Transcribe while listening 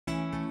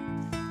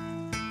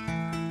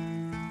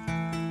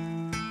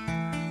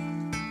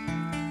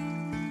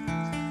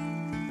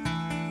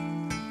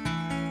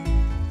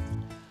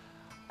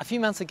few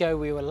months ago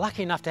we were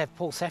lucky enough to have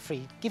Paul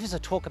Saffey give us a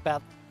talk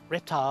about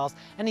reptiles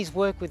and his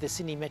work with the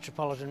Sydney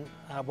Metropolitan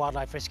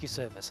Wildlife Rescue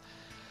Service.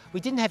 We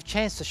didn't have a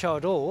chance to show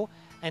it all,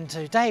 and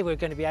today we're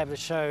going to be able to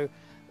show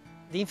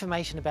the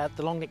information about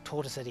the long-necked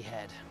tortoise that he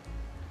had.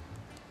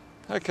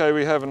 Okay,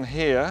 we have in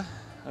here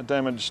a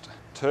damaged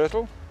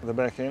turtle at the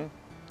back end.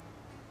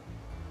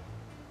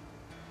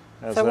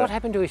 How's So that? what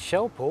happened to his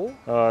shell, Paul?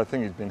 Oh, I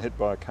think he's been hit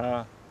by a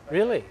car.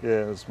 Really?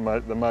 Yeah, it was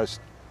the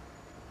most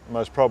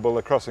probable.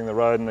 They're crossing the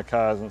road and the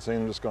car hasn't seen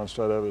him, just gone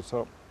straight over the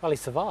top. Well, he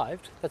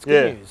survived. That's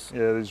good news. Yeah,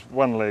 there's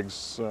one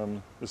leg's,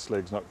 this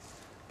leg's not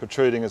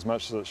protruding as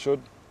much as it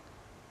should,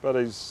 but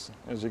as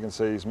you can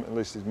see, at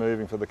least he's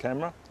moving for the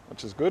camera,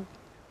 which is good.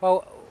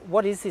 Well,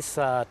 what is this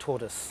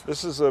tortoise?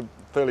 This is a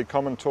fairly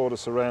common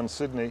tortoise around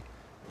Sydney.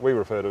 We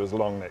refer to it as a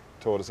long-necked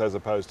tortoise as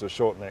opposed to a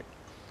short-neck.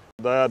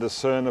 They are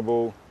discerned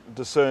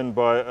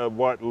by a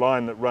white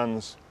line that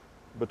runs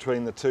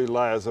between the two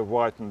layers of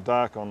white and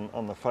dark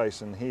on the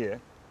face and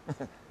here.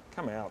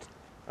 Come out.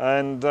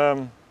 And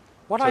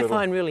what I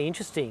find really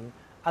interesting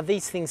are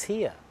these things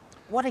here.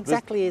 What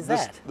exactly is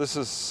that? This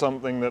is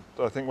something that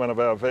I think one of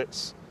our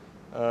vets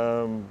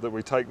that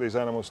we take these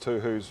animals to,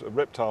 who's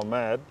reptile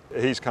mad,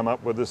 he's come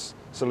up with this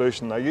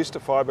solution. They used to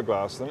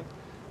fiberglass them,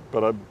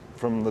 but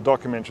from the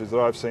documentaries that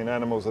I've seen,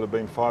 animals that have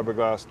been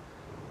fiberglassed,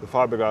 the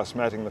fiberglass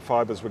matting, the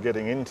fibres were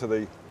getting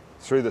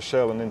through the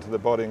shell and into the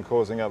body and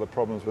causing other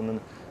problems.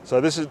 So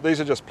these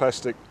are just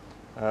plastic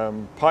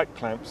pipe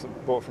clamps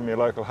that bought from your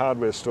local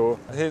hardware store.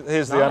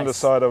 Here's the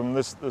underside of them.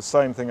 The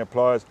same thing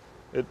applies.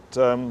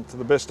 To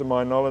the best of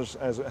my knowledge,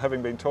 as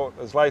having been taught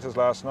as late as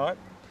last night,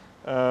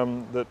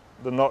 that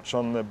the notch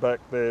on the back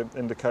there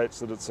indicates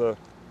that it's a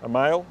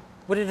male.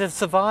 Would it have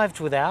survived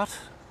without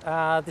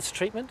this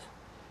treatment?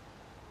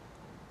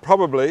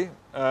 Probably,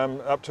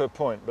 up to a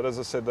point, but as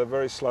I said, they're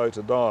very slow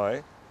to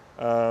die,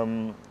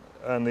 and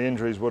the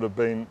injuries would have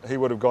been, he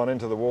would have gone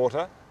into the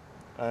water,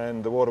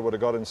 and the water would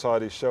have got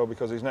inside his shell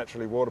because he's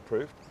naturally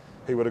waterproof.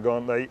 He would have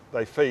gone,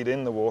 they feed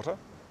in the water,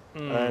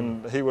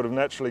 and he would have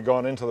naturally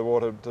gone into the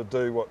water to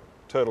do what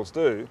turtles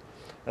do,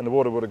 and the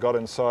water would have got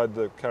inside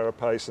the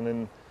carapace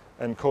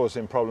and caused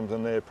him problems,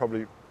 and there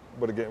probably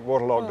would have get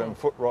waterlogged and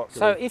foot rot.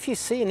 So if you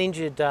see an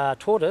injured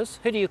tortoise,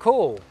 who do you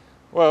call?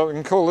 Well, you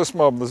can call this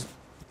mob. The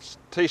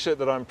t-shirt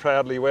that I'm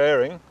proudly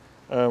wearing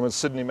with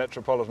Sydney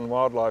Metropolitan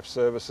Wildlife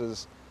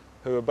Services,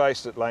 who are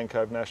based at Lane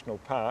Cove National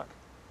Park.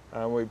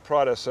 We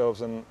pride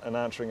ourselves in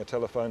answering a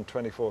telephone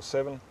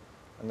 24/7,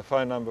 and the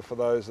phone number for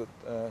those that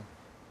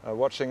are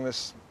watching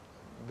this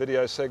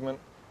video segment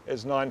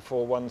is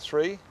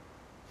 9413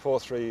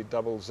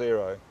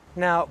 4300.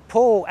 Now,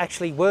 Paul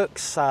actually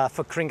works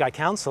for Ku-ring-gai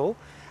Council.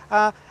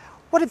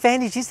 What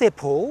advantage is there,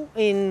 Paul,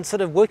 in sort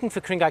of working for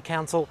Ku-ring-gai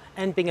Council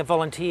and being a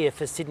volunteer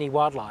for Sydney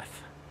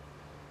Wildlife?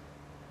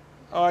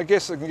 I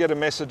guess I can get a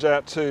message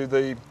out to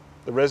the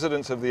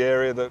residents of the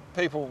area that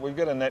we've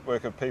got a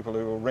network of people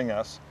who will ring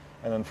us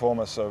and inform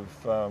us of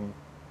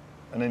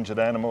an injured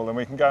animal, and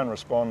we can go and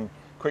respond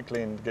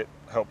quickly and get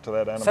help to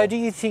that animal. So do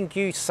you think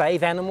you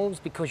save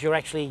animals because you're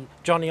actually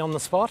Johnny on the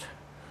spot?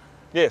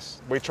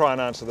 Yes, we try and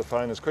answer the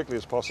phone as quickly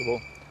as possible,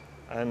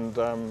 and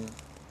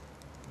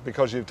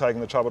because you've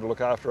taken the trouble to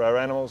look after our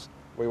animals,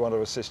 we want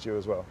to assist you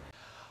as well.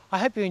 I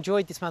hope you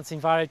enjoyed this month's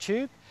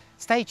Envirotube.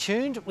 Stay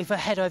tuned, we've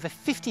had over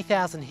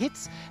 50,000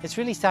 hits. It's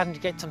really starting to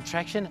get some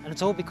traction, and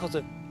it's all because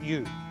of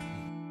you.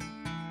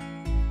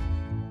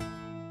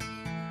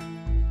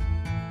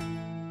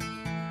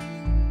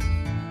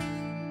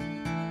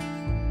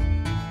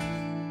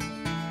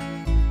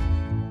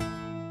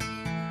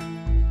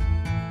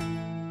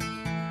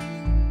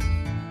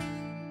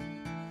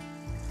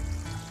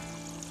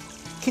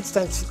 Kids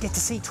don't get to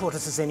see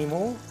tortoises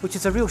anymore, which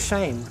is a real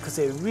shame because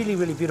they're really,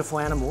 really beautiful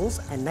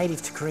animals and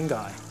native to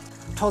Ku-ring-gai.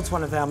 Todd's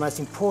one of our most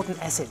important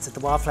assets at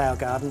the Wildflower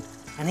Garden,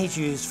 and he's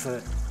used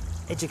for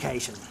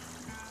education.